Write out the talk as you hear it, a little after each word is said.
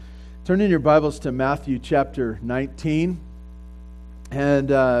Turn in your Bibles to Matthew chapter 19.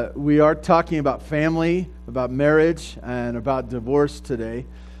 And we are talking about family, about marriage, and about divorce today.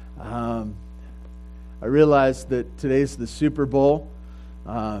 I realize that today's the Super Bowl,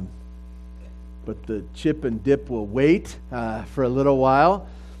 but the chip and dip will wait for a little while.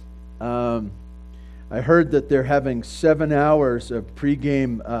 I heard that they're having 7 hours of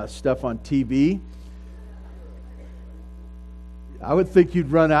pregame stuff on TV. I would think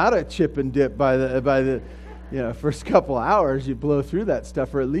you'd run out of chip and dip by the first couple hours. You blow through that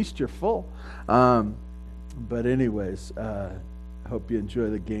stuff, or at least you're full. But anyways, I hope you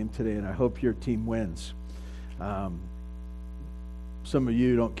enjoy the game today, and I hope your team wins. Some of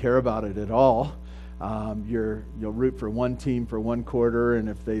you don't care about it at all. You'll root for one team for one quarter, and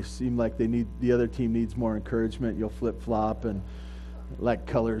if they seem like the other team needs more encouragement, you'll flip flop and like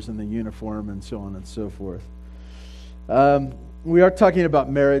colors in the uniform and so on and so forth. We are talking about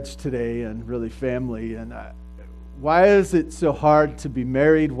marriage today and really family. And why is it so hard to be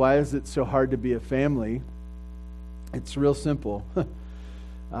married? Why is it so hard to be a family? It's real simple.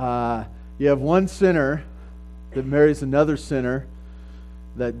 You have one sinner that marries another sinner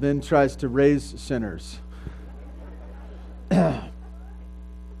that then tries to raise sinners. Let's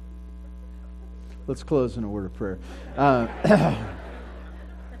close in a word of prayer.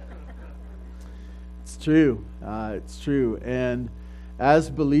 It's true. And as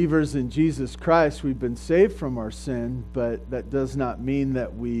believers in Jesus Christ, we've been saved from our sin, but that does not mean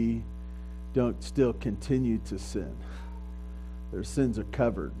that we don't still continue to sin. Their sins are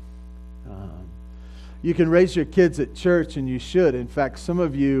covered. You can raise your kids at church, and you should. In fact, some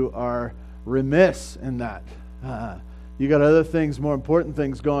of you are remiss in that. You got other things, more important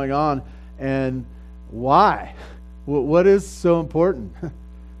things going on. And why? What is so important?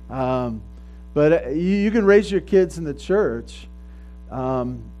 But you can raise your kids in the church,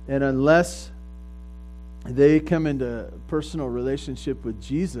 and unless they come into personal relationship with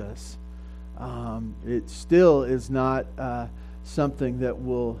Jesus, it still is not something that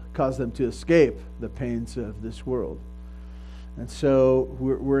will cause them to escape the pains of this world. And so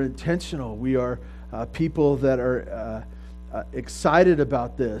we're intentional. We are people that are excited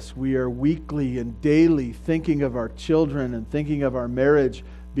about this. We are weekly and daily thinking of our children and thinking of our marriage,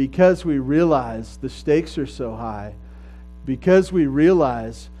 because we realize the stakes are so high, because we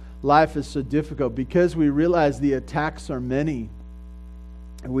realize life is so difficult, because we realize the attacks are many.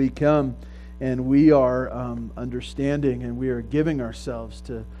 We come and we are understanding, and we are giving ourselves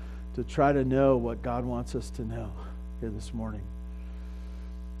to try to know what God wants us to know here this morning.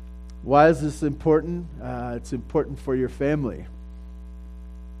 Why is this important? It's important for your family.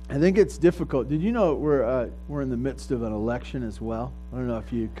 I think it's difficult. Did you know we're in the midst of an election as well? I don't know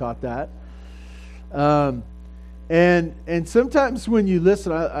if you caught that. And sometimes when you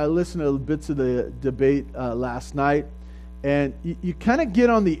listen, I listened to bits of the debate last night, and you kind of get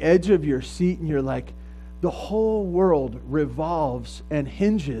on the edge of your seat, and you're like, the whole world revolves and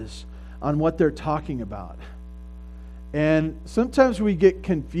hinges on what they're talking about. And sometimes we get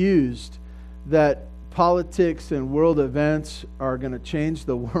confused that politics and world events are going to change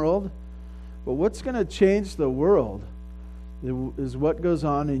the world. But what's going to change the world is what goes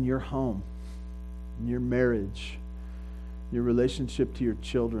on in your home, in your marriage, your relationship to your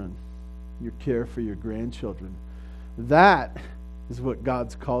children, your care for your grandchildren. That is what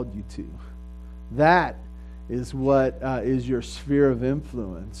God's called you to. That is what is your sphere of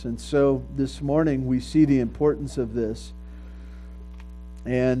influence. And so this morning we see the importance of this.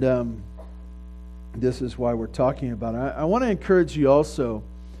 And this is why we're talking about it. I want to encourage you also,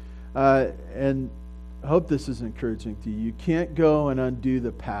 and I hope this is encouraging to you. You can't go and undo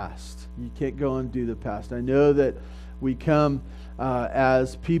the past. You can't go and undo the past. I know that we come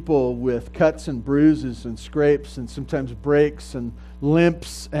as people with cuts and bruises and scrapes and sometimes breaks and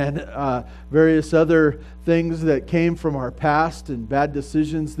limps and various other things that came from our past and bad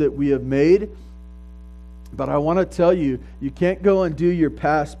decisions that we have made. But I want to tell you, you can't go and do your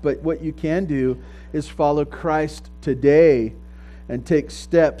past, but what you can do is follow Christ today and take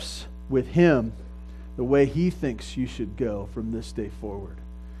steps with Him the way He thinks you should go from this day forward.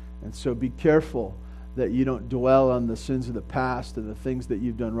 And so be careful that you don't dwell on the sins of the past and the things that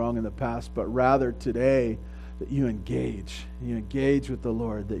you've done wrong in the past, but rather today that you engage with the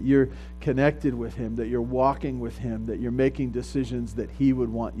Lord, that you're connected with Him, that you're walking with Him, that you're making decisions that He would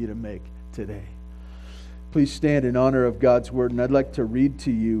want you to make today. Please stand in honor of God's Word, and I'd like to read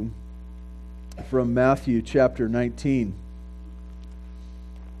to you from Matthew chapter 19.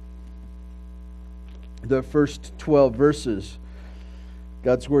 The first 12 verses.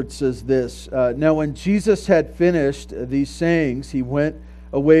 God's Word says this, Now when Jesus had finished these sayings, He went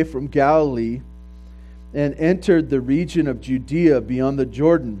away from Galilee and entered the region of Judea beyond the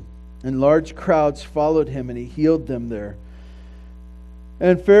Jordan. And large crowds followed him, and he healed them there.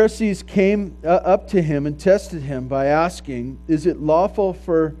 And Pharisees came up to him and tested him by asking, Is it lawful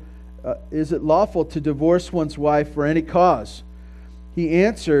to divorce one's wife for any cause? He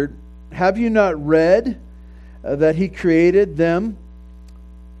answered, Have you not read that he created them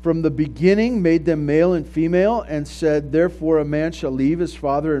from the beginning, made them male and female, and said, Therefore a man shall leave his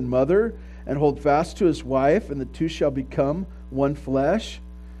father and mother and hold fast to his wife, and the two shall become one flesh,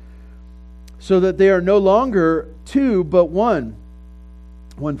 so that they are no longer two, but one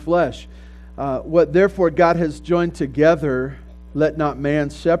flesh. What therefore God has joined together, let not man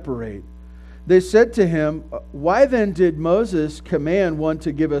separate. They said to him, Why then did Moses command one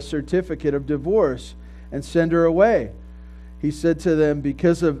to give a certificate of divorce and send her away? He said to them,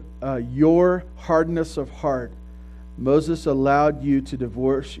 Because of your hardness of heart, Moses allowed you to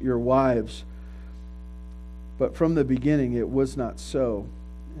divorce your wives. But from the beginning it was not so.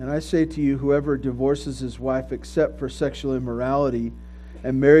 And I say to you, whoever divorces his wife except for sexual immorality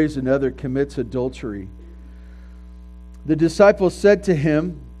and marries another commits adultery. The disciples said to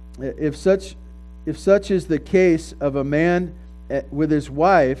him, If such is the case of a man with his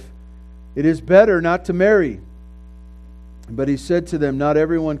wife, it is better not to marry. But he said to them, Not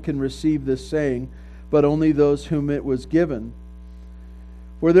everyone can receive this saying, but only those whom it was given.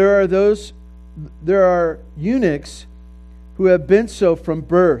 For there are eunuchs who have been so from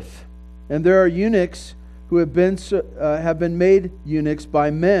birth, and there are eunuchs who have been made eunuchs by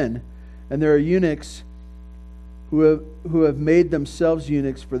men, and there are eunuchs who have made themselves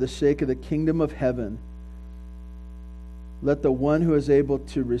eunuchs for the sake of the kingdom of heaven. Let the one who is able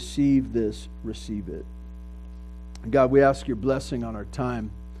to receive this receive it. God, we ask your blessing on our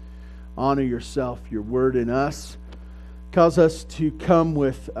time. Honor yourself, your word in us. Cause us to come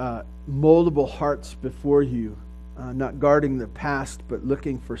with moldable hearts before you, not guarding the past, but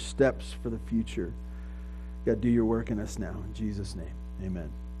looking for steps for the future. God, do your work in us now. In Jesus' name, amen.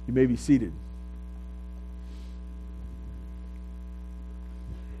 You may be seated.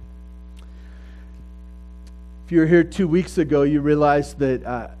 If you were here 2 weeks ago, you realized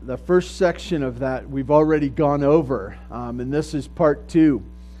that the first section of that we've already gone over, and this is part 2.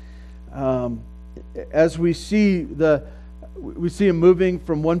 As we see him moving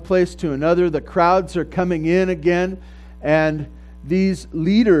from one place to another, the crowds are coming in again, and these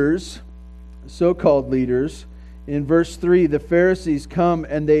leaders, so-called leaders, in verse 3, the Pharisees come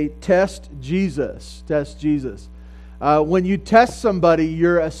and they test Jesus. When you test somebody,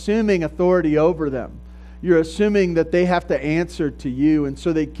 you're assuming authority over them. You're assuming that they have to answer to you. And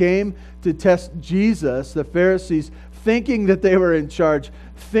so they came to test Jesus, the Pharisees, thinking that they were in charge,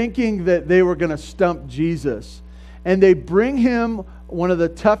 thinking that they were going to stump Jesus. And they bring him one of the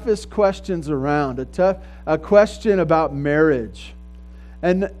toughest questions around, a question about marriage.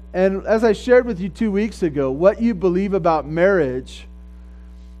 And as I shared with you 2 weeks ago, what you believe about marriage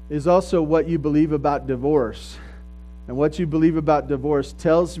is also what you believe about divorce. And what you believe about divorce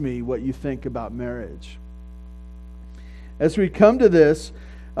tells me what you think about marriage. As we come to this,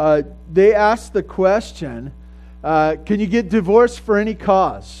 they ask the question, can you get divorced for any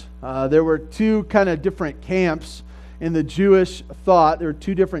cause? There were two kind of different camps in the Jewish thought. There were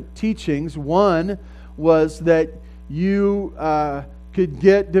two different teachings. One was that you could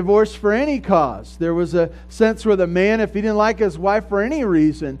get divorced for any cause. There was a sense where the man, if he didn't like his wife for any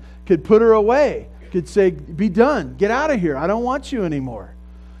reason, could put her away, could say, be done, get out of here, I don't want you anymore.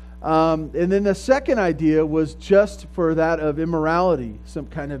 And then the second idea was just for that of immorality, some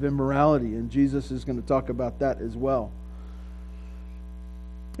kind of immorality, and Jesus is going to talk about that as well.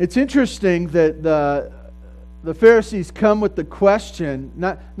 It's interesting that the Pharisees come with the question,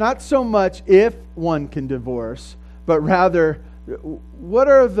 not so much if one can divorce, but rather, what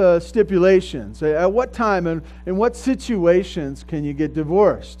are the stipulations? At what time and in what situations can you get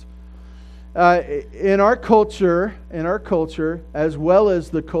divorced? In our culture, as well as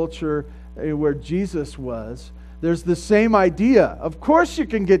the culture where Jesus was, there's the same idea. Of course you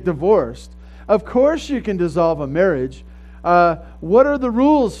can get divorced. Of course you can dissolve a marriage. What are the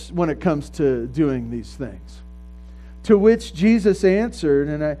rules when it comes to doing these things? To which Jesus answered,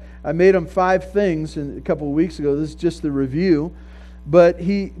 and I made him 5 things a couple of weeks ago. This is just the review. But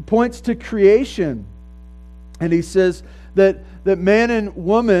he points to creation. And he says that man and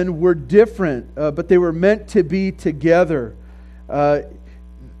woman were different, but they were meant to be together.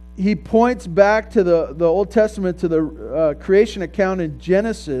 He points back to the Old Testament, to the creation account in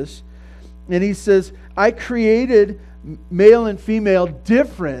Genesis. And he says, I created male and female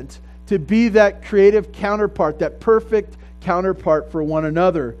different to be that creative counterpart, that perfect counterpart for one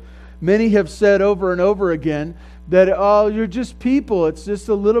another. Many have said over and over again that, oh, you're just people. It's just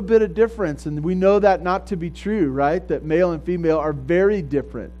a little bit of difference. And we know that not to be true, right? That male and female are very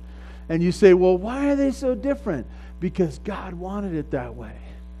different. And you say, well, why are they so different? Because God wanted it that way.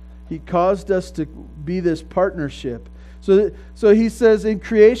 He caused us to be this partnership. So he says, in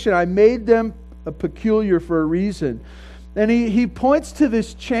creation, I made them peculiar for a reason. And he points to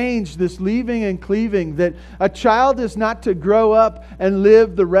this change, this leaving and cleaving, that a child is not to grow up and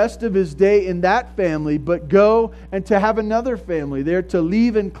live the rest of his day in that family, but go and to have another family. They're to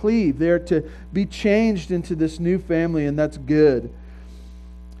leave and cleave. They're to be changed into this new family, and that's good.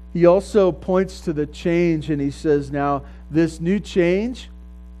 He also points to the change, and he says, now, this new change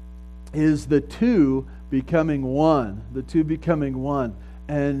is the two becoming one. The two becoming one.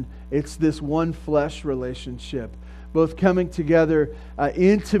 And it's this one flesh relationship, both coming together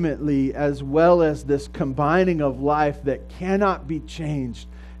intimately, as well as this combining of life that cannot be changed.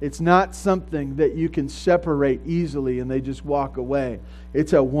 It's not something that you can separate easily and they just walk away.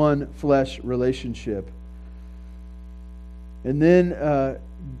 It's a one flesh relationship. And then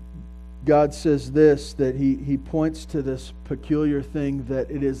God says this, that he points to this peculiar thing, that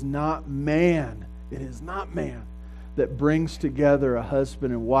it is not man that brings together a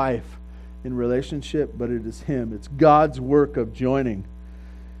husband and wife in relationship, but it is Him. It's God's work of joining.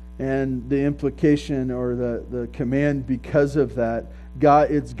 And the implication or the command because of that,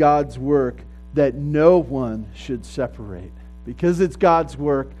 it's God's work that no one should separate. Because it's God's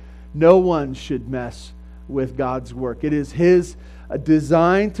work, no one should mess with God's work. It is His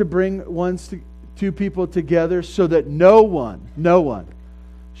design to bring two people together so that no one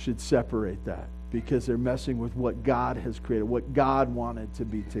should separate that, because they're messing with what God has created, what God wanted to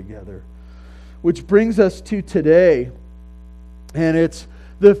be together. Which brings us to today, and it's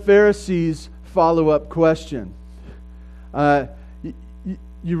the Pharisees' follow-up question.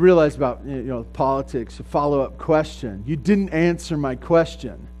 You realize about politics, a follow-up question. You didn't answer my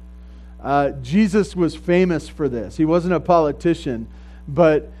question. Jesus was famous for this. He wasn't a politician,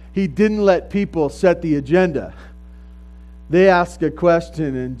 but He didn't let people set the agenda. They asked a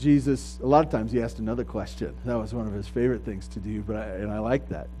question, and Jesus, a lot of times He asked another question. That was one of His favorite things to do, and I like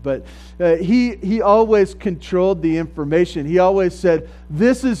that. But he always controlled the information. He always said,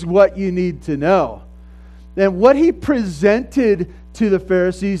 this is what you need to know. And what He presented to the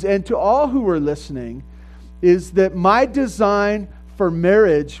Pharisees and to all who were listening is that my design for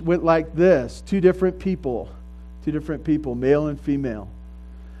marriage went like this. Two different people, male and female.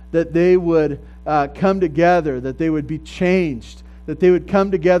 That they would come together, that they would be changed, that they would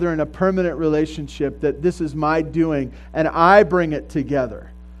come together in a permanent relationship, that this is my doing and I bring it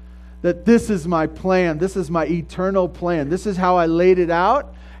together. That this is my plan, this is my eternal plan, this is how I laid it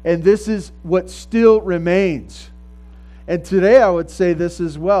out, and this is what still remains. And today I would say this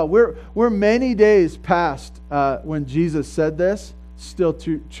as well. We're many days past when Jesus said this, still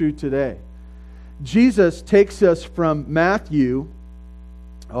true today. Jesus takes us from Matthew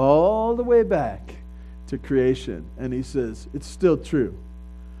all the way back to creation, and He says, it's still true.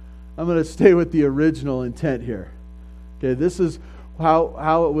 I'm going to stay with the original intent here. Okay, this is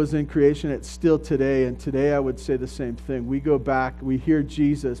how it was in creation. It's still today, and today I would say the same thing. We go back, we hear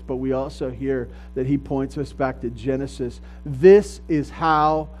Jesus, but we also hear that He points us back to Genesis. This is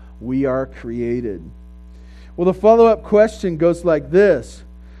how we are created. Well, the follow-up question goes like this.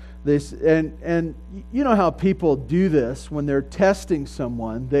 And you know how people do this when they're testing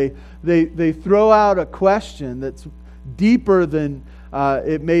someone. They throw out a question that's deeper than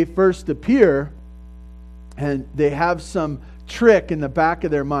it may first appear, and they have some trick in the back of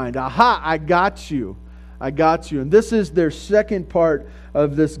their mind. Aha, I got you. And this is their second part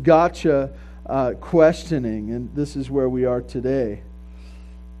of this gotcha questioning, and this is where we are today.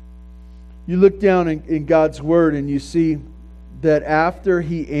 You look down in God's Word and you see that after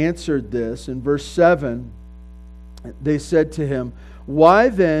He answered this, in verse 7, they said to Him, why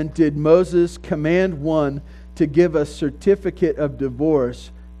then did Moses command one to give a certificate of divorce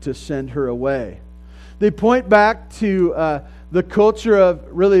to send her away? They point back to the culture of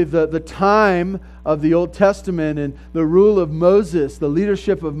really the time of the Old Testament and the rule of Moses, the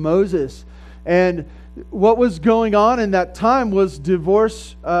leadership of Moses. And what was going on in that time was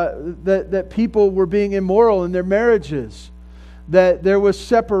divorce, that people were being immoral in their marriages. That there was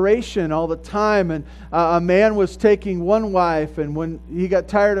separation all the time, and a man was taking one wife, and when he got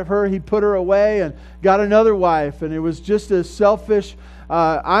tired of her, he put her away and got another wife, and it was just a selfish,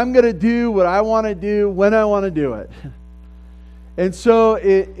 I'm going to do what I want to do when I want to do it. And so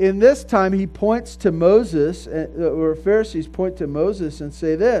in this time, he points to Moses, or Pharisees point to Moses and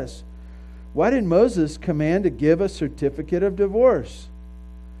say this, Why did Moses command to give a certificate of divorce?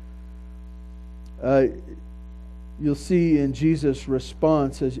 You'll see in Jesus'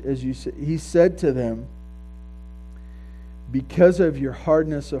 response, as you say, he said to them, because of your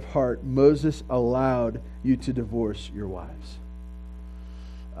hardness of heart, Moses allowed you to divorce your wives.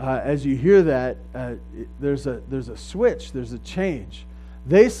 As you hear that, there's a switch, there's a change.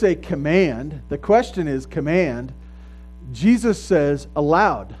 They say command. The question is command. Jesus says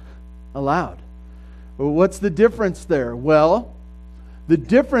allowed. Allowed. Well, what's the difference there? Well, the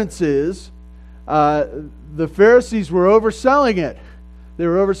difference is the Pharisees were overselling it. They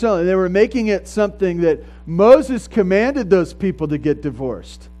were overselling it. They were making it something that Moses commanded those people to get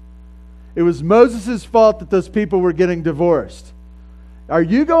divorced. It was Moses' fault that those people were getting divorced. Are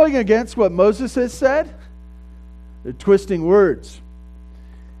you going against what Moses has said? They're twisting words.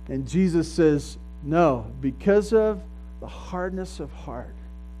 And Jesus says, no, because of the hardness of heart,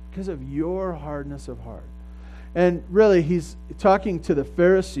 because of your hardness of heart. And really, he's talking to the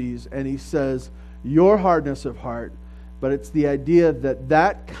Pharisees, and he says, your hardness of heart, but it's the idea that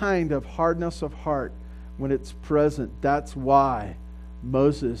that kind of hardness of heart, when it's present, that's why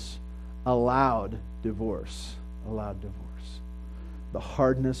Moses allowed divorce. Allowed divorce. The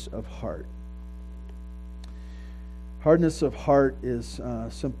hardness of heart. Hardness of heart is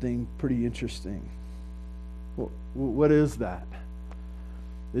something pretty interesting. What is that?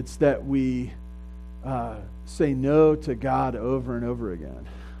 It's that we say no to God over and over again.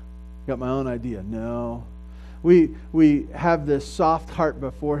 Got my own idea. No. We have this soft heart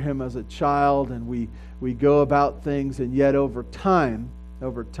before Him as a child, and we go about things, and yet over time,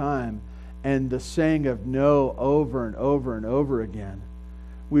 and the saying of no over and over and over again,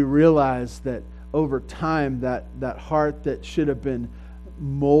 we realize that over time that heart that should have been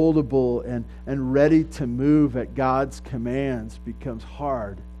moldable and ready to move at God's commands becomes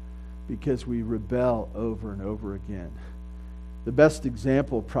hard because we rebel over and over again. The best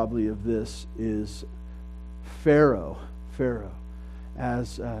example probably of this is Pharaoh.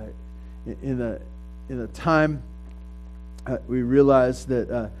 As in the time we realize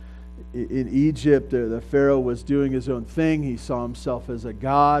that in Egypt the Pharaoh was doing his own thing. He saw himself as a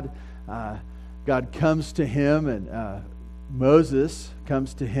god. God comes to him, and Moses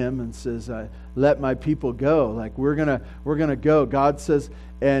comes to him and says, "Let my people go." Like we're gonna go. God says,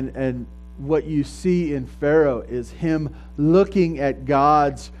 and what you see in Pharaoh is him looking at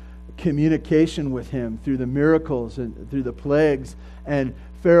God's communication with him through the miracles and through the plagues, and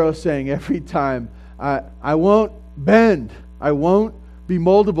Pharaoh saying every time, I won't bend, I won't be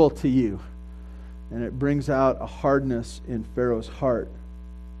moldable to you. And it brings out a hardness in Pharaoh's heart.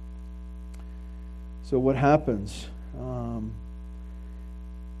 So what happens?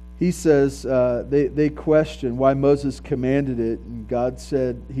 He says, they question why Moses commanded it, and God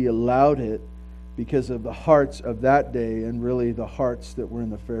said He allowed it because of the hearts of that day, and really the hearts that were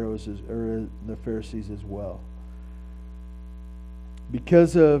in the Pharisees as well.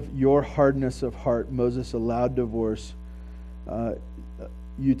 Because of your hardness of heart, Moses allowed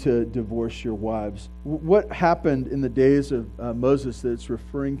you to divorce your wives. What happened in the days of Moses that it's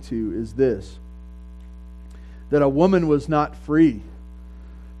referring to is this: that a woman was not free.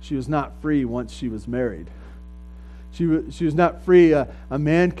 She was not free once she was married. She was not free. A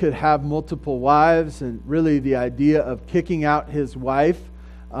man could have multiple wives, and really the idea of kicking out his wife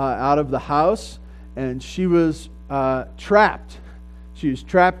out of the house, and she was trapped. She was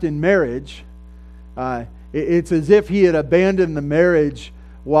trapped in marriage. It's as if he had abandoned the marriage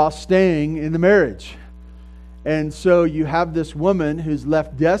while staying in the marriage. And so you have this woman who's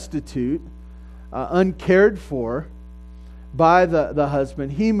left destitute, uncared for by the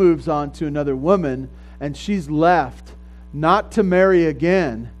husband. He moves on to another woman, and she's left not to marry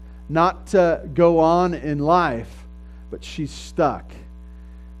again, not to go on in life, but she's stuck.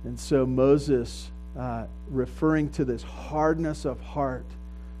 And so Moses, referring to this hardness of heart,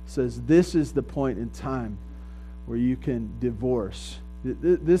 says this is the point in time where you can divorce.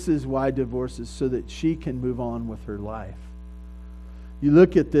 This is why divorce is, so that she can move on with her life. You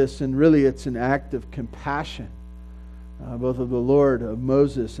look at this, and really it's an act of compassion, both of the Lord, of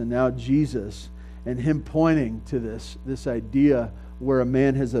Moses, and now Jesus, and Him pointing to this idea where a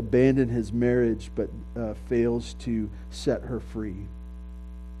man has abandoned his marriage but fails to set her free.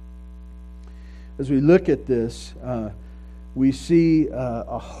 As we look at this, we see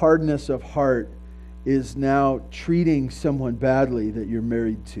a hardness of heart is now treating someone badly that you're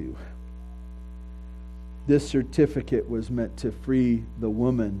married to. This certificate was meant to free the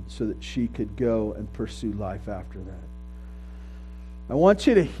woman so that she could go and pursue life after that. I want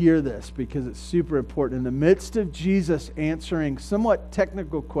you to hear this because it's super important. In the midst of Jesus answering somewhat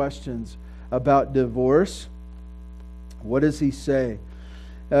technical questions about divorce. What does he say?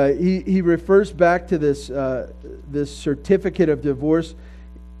 He refers back to this certificate of divorce.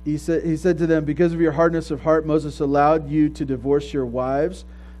 He said to them, because of your hardness of heart, Moses allowed you to divorce your wives.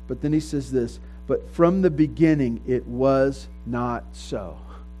 But then he says this, but from the beginning it was not so.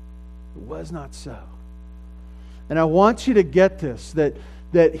 It was not so. And I want you to get this,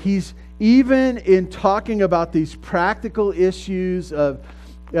 that he's, even in talking about these practical issues of,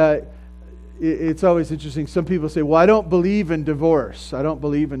 it's always interesting. Some people say, well, I don't believe in divorce. I don't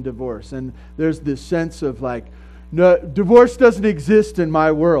believe in divorce. And there's this sense of like, no, divorce doesn't exist in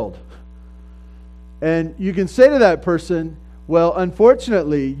my world. And you can say to that person, well,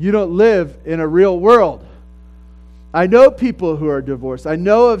 unfortunately, you don't live in a real world. I know people who are divorced. I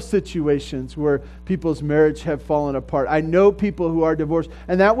know of situations where people's marriage have fallen apart. I know people who are divorced.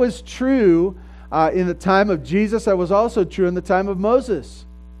 And that was true in the time of Jesus. That was also true in the time of Moses.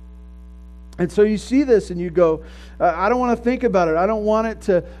 And so you see this and you go, I don't want to think about it. I don't want it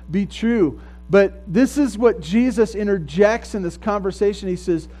to be true. But this is what Jesus interjects in this conversation. He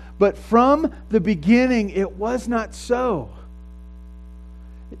says, but from the beginning, it was not so.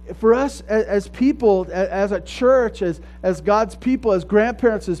 For us as people, as a church, as God's people, as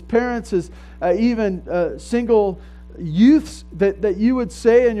grandparents, as parents, as even single youths, that you would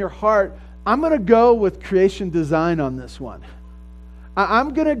say in your heart, I'm going to go with creation design on this one.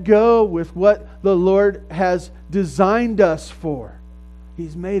 I'm going to go with what the Lord has designed us for.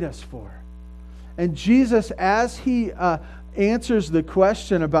 He's made us for. And Jesus, as He answers the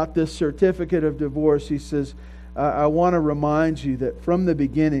question about this certificate of divorce, He says, I want to remind you that from the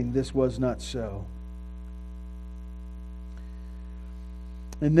beginning this was not so.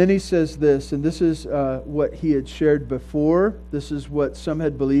 And then He says this, and this is what He had shared before. This is what some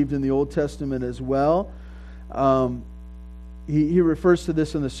had believed in the Old Testament as well. He refers to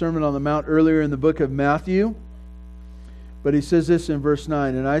this in the Sermon on the Mount earlier in the book of Matthew. But He says this in verse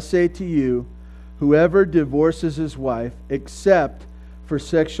 9, and I say to you, whoever divorces his wife, except for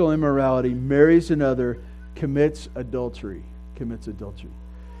sexual immorality, marries another, commits adultery.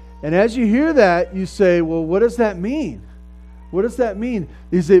 And as you hear that, you say, well, what does that mean? What does that mean?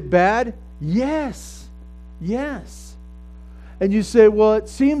 Is it bad? Yes. And you say, well, it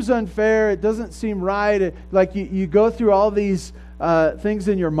seems unfair. It doesn't seem right. Like you go through all these things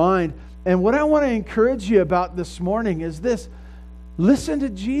in your mind. And what I want to encourage you about this morning is this. Listen to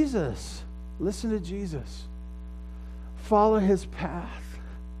Jesus. Listen to Jesus. Follow His path.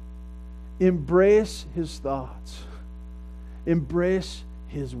 Embrace His thoughts. Embrace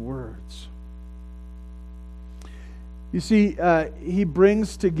His words. You see, He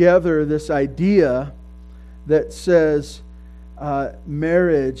brings together this idea that says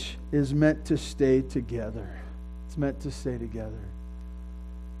marriage is meant to stay together. It's meant to stay together.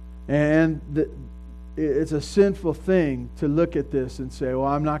 And it's a sinful thing to look at this and say, well,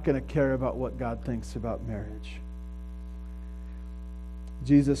 I'm not going to care about what God thinks about marriage.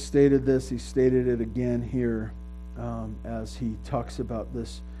 Jesus stated this. He stated it again here as He talks about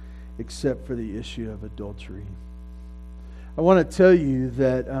this, except for the issue of adultery. I want to tell you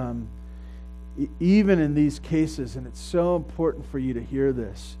that even in these cases, and it's so important for you to hear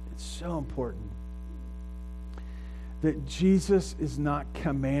this, it's so important, that Jesus is not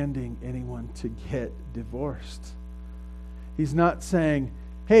commanding anyone to get divorced. He's not saying,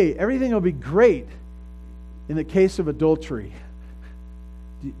 hey, everything will be great in the case of adultery.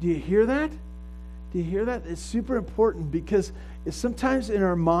 Do you hear that? Do you hear that? It's super important because sometimes in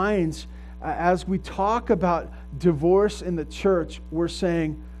our minds, as we talk about divorce in the church, we're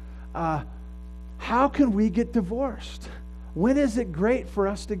saying, how can we get divorced? When is it great for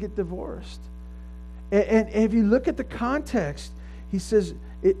us to get divorced? And if you look at the context, He says,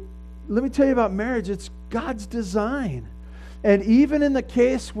 let me tell you about marriage. It's God's design. And even in the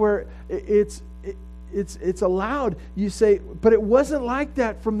case where it's allowed, you say, but it wasn't like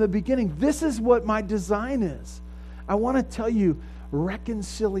that from the beginning. This is what my design is. I want to tell you,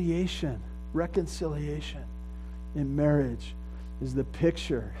 reconciliation in marriage is the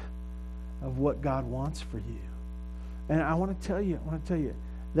picture of what God wants for you. And I want to tell you,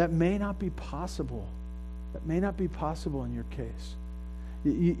 that may not be possible. That may not be possible in your case.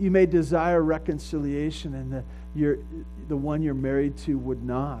 You may desire reconciliation, and the one you're married to would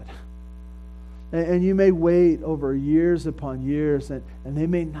not. And you may wait over years upon years, and they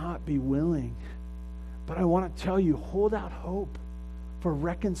may not be willing. But I want to tell you, hold out hope for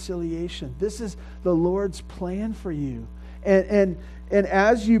reconciliation. This is the Lord's plan for you. And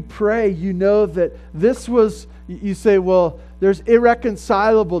as you pray, you know that this was, you say, well, there's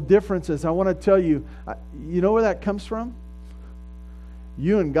irreconcilable differences. I want to tell you, you know where that comes from?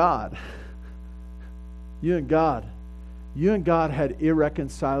 You and God. You and God had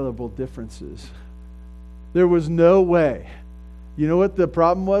irreconcilable differences. There was no way. You know what the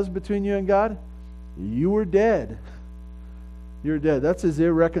problem was between you and God? You were dead. You're dead. That's as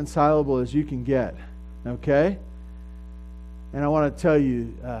irreconcilable as you can get. Okay? And I want to tell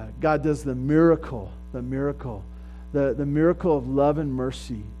you, God does the miracle of love and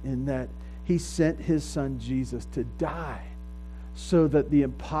mercy in that He sent His Son Jesus to die so that the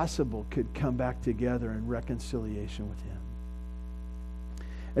impossible could come back together in reconciliation with Him.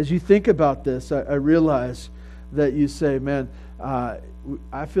 As you think about this, I realize that you say, man,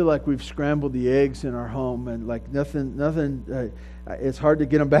 I feel like we've scrambled the eggs in our home, and like nothing. It's hard to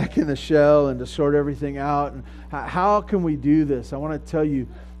get them back in the shell and to sort everything out. And how can we do this? I want to tell you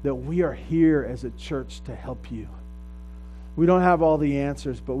that we are here as a church to help you. We don't have all the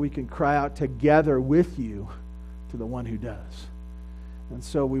answers, but we can cry out together with you to the one who does. And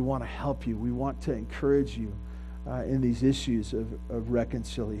so we want to help you. We want to encourage you in these issues of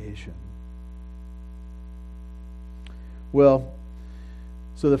reconciliation. Well,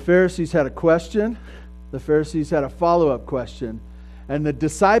 so the Pharisees had a question. The Pharisees had a follow-up question. And the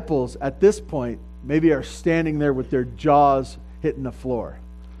disciples at this point maybe are standing there with their jaws hitting the floor.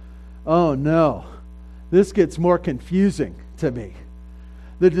 Oh no, this gets more confusing to me.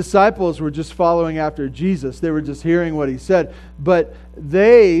 The disciples were just following after Jesus. They were just hearing what He said. But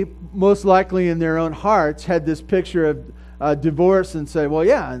they, most likely in their own hearts, had this picture of divorce and say, well,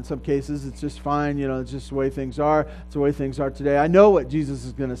 yeah, in some cases it's just fine. It's just the way things are. It's the way things are today. I know what Jesus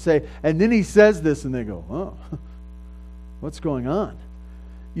is going to say. And then He says this and they go, oh, what's going on?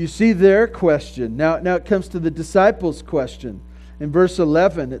 You see their question. Now it comes to the disciples' question. In verse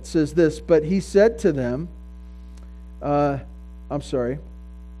 11 it says this, but He said to them,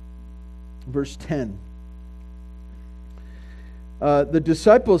 verse 10. The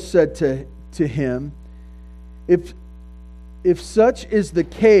disciples said to Him, if such is the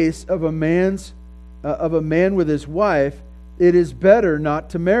case of a man with his wife, it is better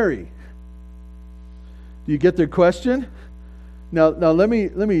not to marry. Do you get their question? Now let me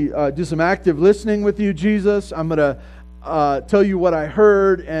do some active listening with you, Jesus. I'm going to tell you what I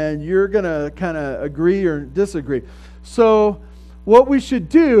heard, and you're going to kind of agree or disagree. So what we should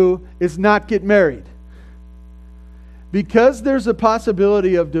do is not get married. Because there's a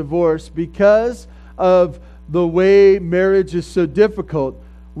possibility of divorce, because of the way marriage is so difficult,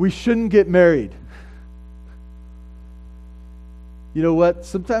 we shouldn't get married. You know what?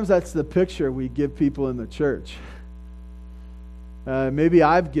 Sometimes that's the picture we give people in the church. Maybe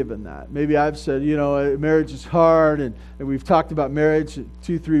I've given that. Maybe I've said, marriage is hard, and we've talked about marriage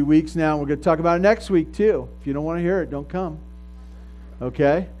 2-3 weeks now, and we're going to talk about it next week too. If you don't want to hear it, don't come.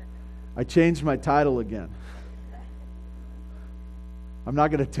 Okay? I changed my title again. I'm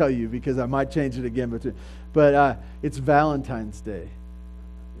not going to tell you because I might change it again, but it's Valentine's Day.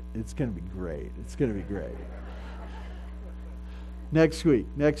 It's going to be great. It's going to be great. Next week.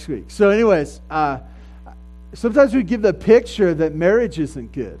 So anyways, sometimes we give the picture that marriage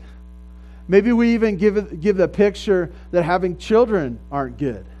isn't good. Maybe we even give the picture that having children aren't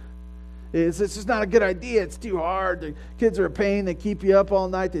good. It's just not a good idea. It's too hard. The kids are a pain. They keep you up all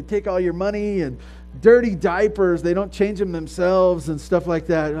night. They take all your money and dirty diapers. They don't change them themselves and stuff like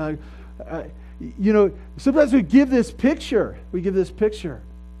that. Sometimes we give this picture.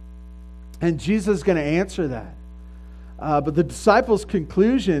 And Jesus is going to answer that. But the disciples'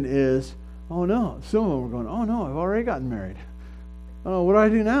 conclusion is, oh no. Some of them are going, oh no, I've already gotten married. Oh, what do I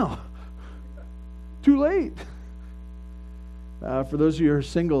do now? Too late. For those of you who are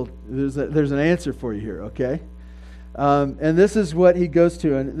single, there's an answer for you here, okay? And this is what he goes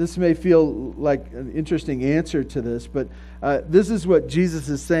to, and this may feel like an interesting answer to this, but this is what Jesus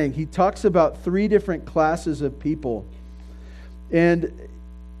is saying. He talks about 3 different classes of people. And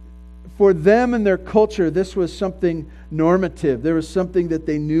for them and their culture, this was something normative. There was something that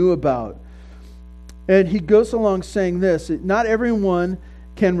they knew about. And he goes along saying this, not everyone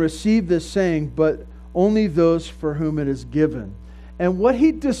can receive this saying, but only those for whom it is given. And what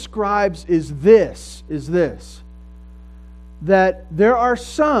he describes is this, that there are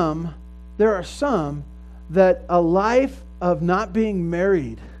some that a life of not being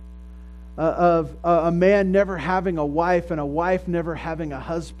married, of a man never having a wife and a wife never having a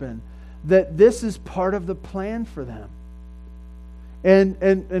husband, that this is part of the plan for them.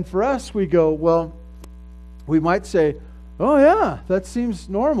 And for us, we go, well, we might say, oh yeah, that seems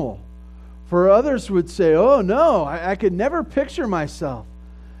normal. For others would say, oh no, I could never picture myself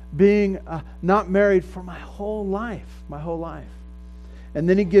being not married for my whole life. And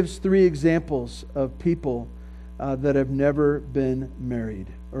then he gives 3 examples of people that have never been married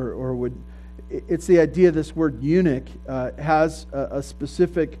or would it's the idea, this word eunuch has a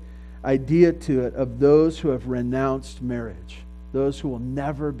specific idea to it of those who have renounced marriage, those who will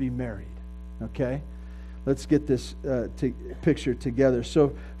never be married. Okay? Let's get this picture together.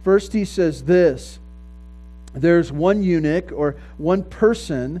 So first he says this, there's one eunuch or one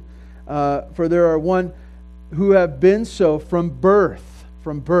person, for there are one who have been so from birth.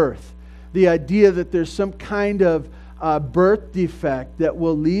 The idea that there's some kind of birth defect that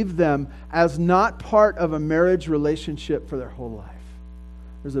will leave them as not part of a marriage relationship for their whole life.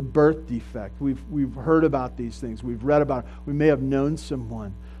 There's a birth defect. We've heard about these things. We've read about it. We may have known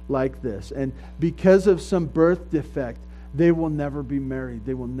someone like this. And because of some birth defect, they will never be married.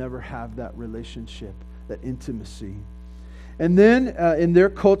 They will never have that relationship, that intimacy. And then in their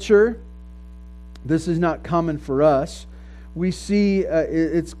culture, this is not common for us. We see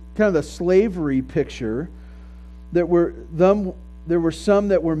it's kind of the slavery picture. There were some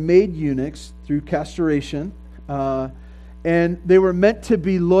that were made eunuchs through castration, and they were meant to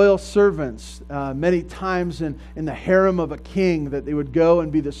be loyal servants. Many times in the harem of a king, that they would go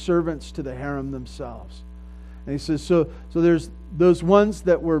and be the servants to the harem themselves. And he says, so there's those ones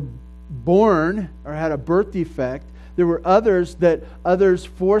that were born or had a birth defect. There were others that others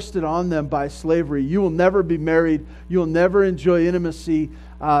forced it on them by slavery. You will never be married. You will never enjoy intimacy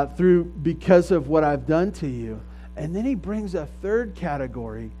because of what I've done to you. And then he brings a third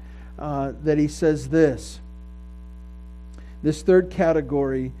category that he says this. This third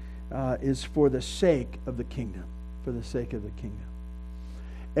category is for the sake of the kingdom. For the sake of the kingdom.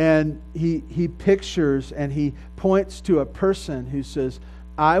 And he pictures and he points to a person who says,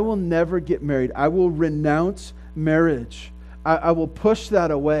 I will never get married. I will renounce marriage. I will push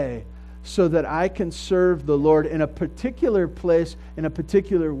that away so that I can serve the Lord in a particular place, in a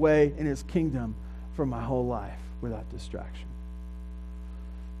particular way in His kingdom for my whole life without distraction.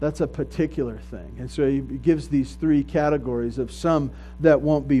 That's a particular thing. And so he gives these three categories of some that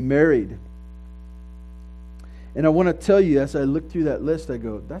won't be married. And I want to tell you, as I look through that list, I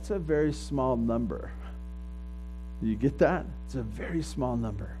go, that's a very small number. Do you get that? It's a very small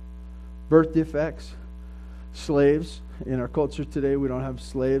number. Birth defects, slaves. In our culture today, we don't have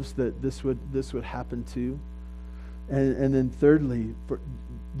slaves that this would happen to. And then thirdly,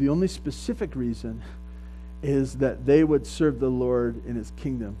 the only specific reason is that they would serve the Lord in His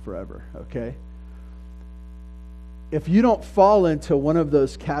kingdom forever, okay? If you don't fall into one of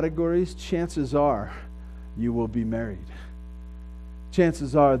those categories, chances are you will be married.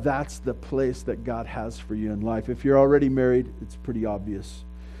 Chances are that's the place that God has for you in life. If you're already married, it's pretty obvious.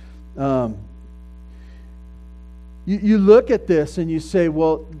 You look at this and you say,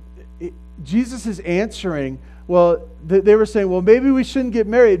 well, Jesus is answering. Well, they were saying, well, maybe we shouldn't get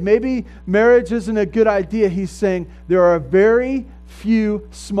married. Maybe marriage isn't a good idea. He's saying there are a very few,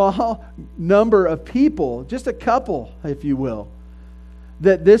 small number of people, just a couple, if you will,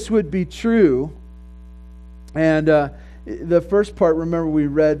 that this would be true. And the first part, remember we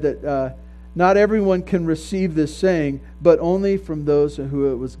read that not everyone can receive this saying, but only from those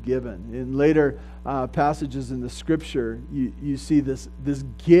who it was given. In later passages in the Scripture, you see this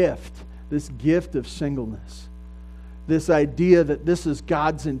gift of singleness. This idea that this is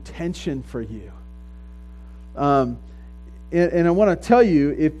God's intention for you. And I want to tell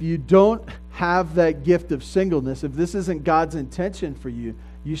you, if you don't have that gift of singleness, if this isn't God's intention for you,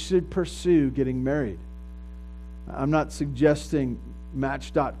 you should pursue getting married. I'm not suggesting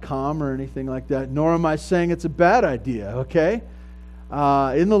Match.com or anything like that, nor am I saying it's a bad idea, okay?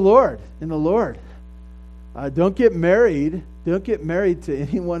 In the Lord. Don't get married. Don't get married to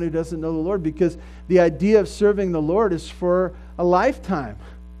anyone who doesn't know the Lord, because the idea of serving the Lord is for a lifetime.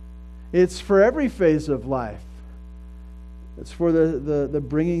 It's for every phase of life. It's for the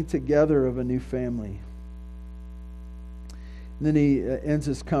bringing together of a new family. And then he ends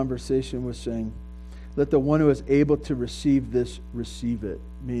his conversation with saying, let the one who is able to receive this, receive it.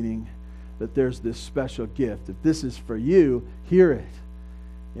 Meaning that there's this special gift. If this is for you, hear it.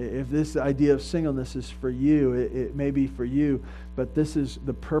 If this idea of singleness is for you, it may be for you, but this is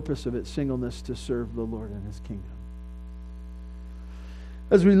the purpose of it, singleness, to serve the Lord in His kingdom.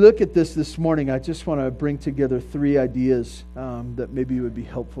 As we look at this morning, I just want to bring together three ideas that maybe would be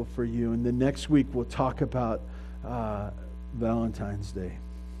helpful for you. And then next week we'll talk about Valentine's Day.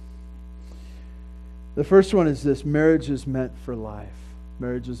 The first one is this: marriage is meant for life.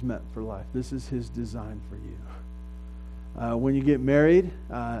 Marriage is meant for life. This is His design for you. When you get married,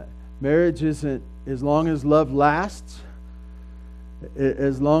 marriage isn't, as long as love lasts,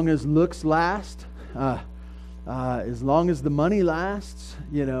 as long as looks last, as long as the money lasts,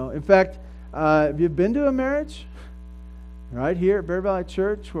 you know. In fact, have you been to a marriage? right here at Bear Valley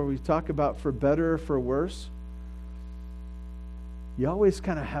Church, where we talk about for better or for worse, you always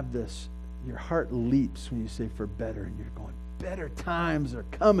kind of have this, your heart leaps when you say for better, and you're going, better times are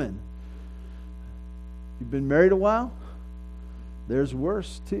coming. You've been married a while? There's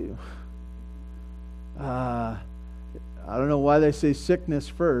worse too. I don't know why they say sickness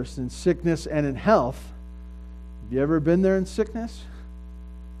first, in sickness and in health. Have you ever been there in sickness?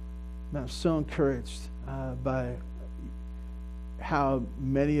 Man, I'm so encouraged by how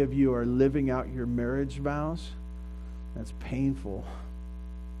many of you are living out your marriage vows. That's painful.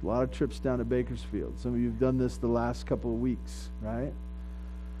 A lot of trips down to Bakersfield. Some of you have done this the last couple of weeks, right?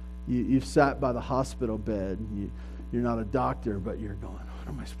 You've sat by the hospital bed. You're not a doctor, but you're going, what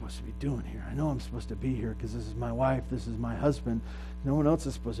am I supposed to be doing here? I know I'm supposed to be here because this is my wife, this is my husband. No one else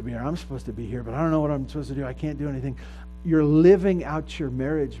is supposed to be here. I'm supposed to be here, but I don't know what I'm supposed to do. I can't do anything. You're living out your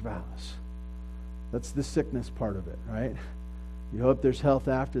marriage vows. That's the sickness part of it, right? You hope there's health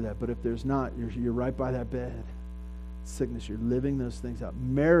after that, but if there's not, you're right by that bed. Sickness, you're living those things out.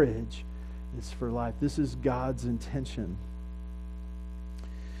 Marriage is for life. This is God's intention.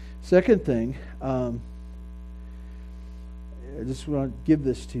 Second thing, I just want to give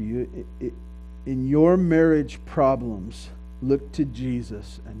this to you. In your marriage problems, look to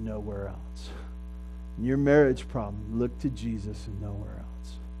Jesus and nowhere else. In your marriage problem, look to Jesus and nowhere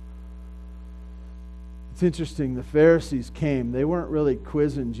else. It's interesting, the Pharisees came. They weren't really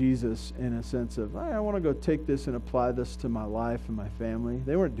quizzing Jesus in a sense of, I want to go take this and apply this to my life and my family.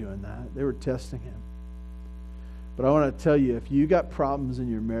 They weren't doing that. They were testing him. But I want to tell you, if you got problems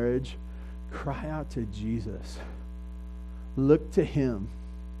in your marriage, cry out to Jesus. Look to him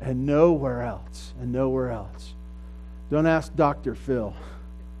and nowhere else, and nowhere else. Don't ask Dr. Phil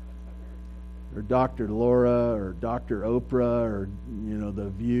or Dr. Laura or Dr. Oprah or, The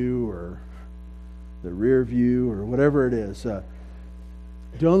View or the Rear View or whatever it is.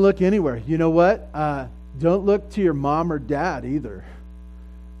 Don't look anywhere. You know what? Don't look to your mom or dad either,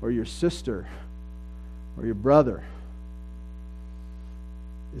 or your sister or your brother.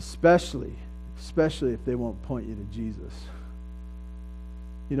 Especially if they won't point you to Jesus.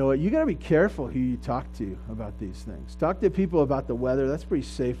 You know what? You got to be careful who you talk to about these things. Talk to people about the weather. That's pretty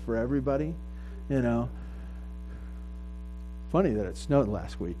safe for everybody. Funny that it snowed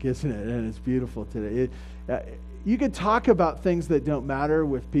last week, isn't it? And it's beautiful today. You can talk about things that don't matter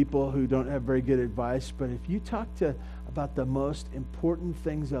with people who don't have very good advice, but if you talk about the most important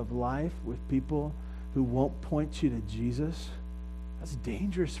things of life with people who won't point you to Jesus, that's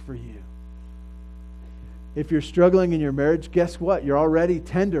dangerous for you. If you're struggling in your marriage, guess what? You're already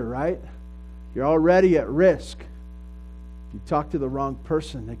tender, right? You're already at risk. If you talk to the wrong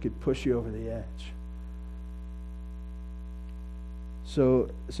person, they could push you over the edge. So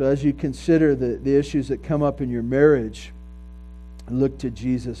as you consider the issues that come up in your marriage, look to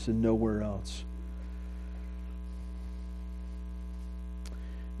Jesus and nowhere else.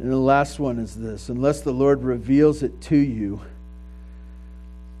 And the last one is this: unless the Lord reveals it to you,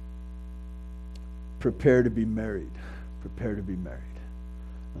 prepare to be married. Prepare to be married.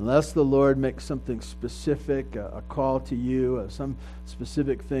 Unless the Lord makes something specific, a call to you, some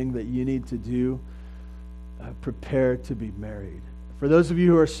specific thing that you need to do, prepare to be married. For those of you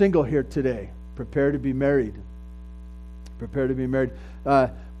who are single here today, prepare to be married. Prepare to be married.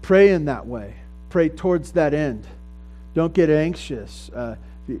 Pray in that way. Pray towards that end. Don't get anxious. If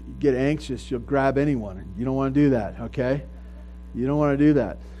you get anxious, you'll grab anyone. You don't want to do that, okay? You don't want to do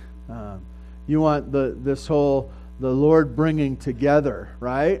that. You want the Lord bringing together,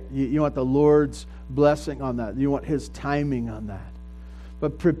 right? You want the Lord's blessing on that. You want His timing on that.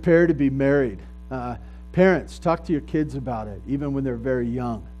 But prepare to be married. Parents, talk to your kids about it, even when they're very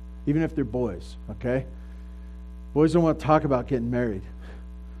young, even if they're boys, okay? Boys don't want to talk about getting married.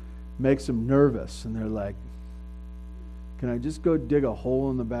 Makes them nervous, and they're like, can I just go dig a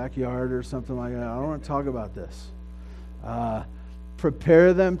hole in the backyard or something like that? I don't want to talk about this.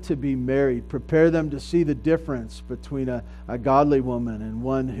 Prepare them to be married. Prepare them to see the difference between a godly woman and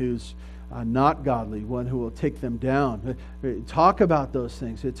one who's not godly, one who will take them down. Talk about those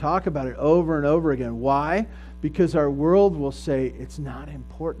things. Talk about it over and over again. Why? Because our world will say it's not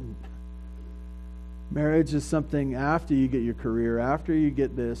important. Marriage is something after you get your career, after you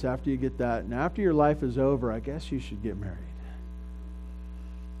get this, after you get that, and after your life is over, I guess you should get married.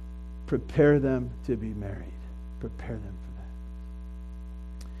 Prepare them to be married. Prepare them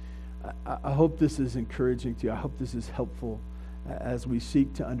for that. I hope this is encouraging to you. I hope this is helpful as we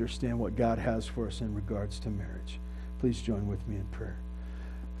seek to understand what God has for us in regards to marriage. Please join with me in prayer.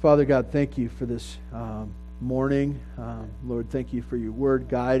 Father God, thank you for this morning. Lord, thank you for your word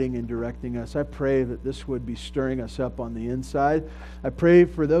guiding and directing us. I pray that this would be stirring us up on the inside. I pray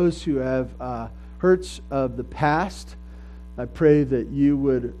for those who have hurts of the past. I pray that you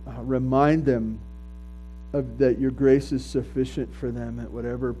would remind them that your grace is sufficient for them at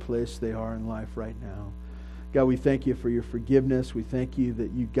whatever place they are in life right now. God, we thank you for your forgiveness. We thank you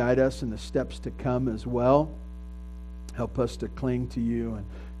that you guide us in the steps to come as well. Help us to cling to you and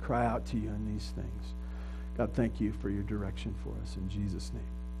cry out to you in these things. God, thank you for your direction for us. In Jesus' name,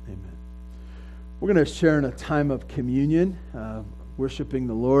 amen. We're going to share in a time of communion, worshiping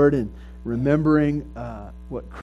the Lord and remembering what